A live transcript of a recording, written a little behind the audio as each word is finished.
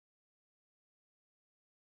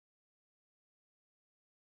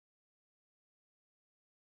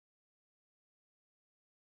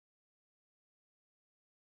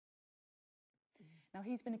Now,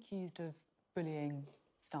 he's been accused of bullying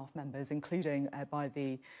staff members, including by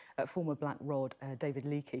the former Black Rod, David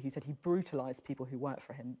Leakey, who said he brutalised people who worked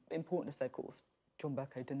for him. Important to say, of course, John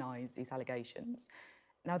Bercow denies these allegations.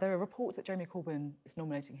 Now, there are reports that Jeremy Corbyn is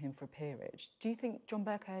nominating him for a peerage. Do you think John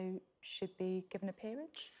Bercow should be given a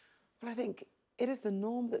peerage? Well, I think it is the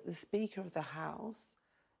norm that the Speaker of the House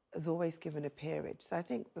has always given a peerage. So I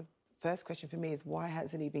think the first question for me is, why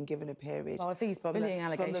hasn't he been given a peerage? Well, if these bullying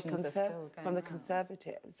allegations are still going from the around.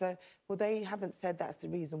 Conservatives. So, well, they haven't said that's the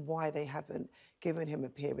reason why they haven't given him a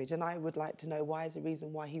peerage. And I would like to know why is the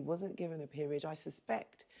reason why he wasn't given a peerage. I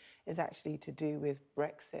suspect is actually to do with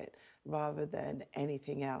Brexit rather than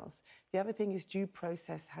anything else. The other thing is due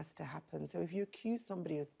process has to happen. So if you accuse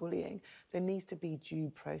somebody of bullying, there needs to be due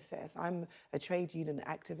process. I'm a trade union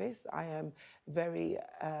activist. I am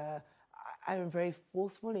very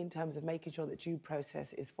forceful in terms of making sure that due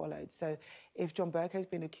process is followed. So if John Bercow has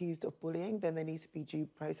been accused of bullying, then there needs to be due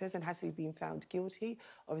process. And has he been found guilty,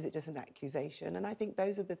 or is it just an accusation? And I think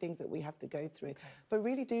those are the things that we have to go through. Okay. But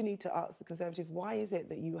really do need to ask the Conservative, why is it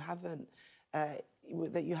that you haven't,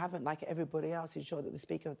 like everybody else, ensured that the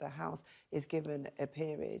Speaker of the House is given a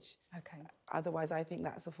peerage? Okay. Otherwise, I think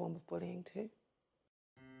that's a form of bullying too.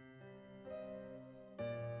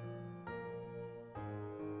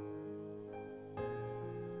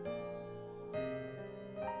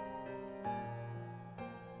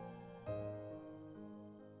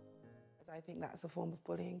 I think that's a form of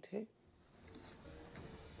bullying too.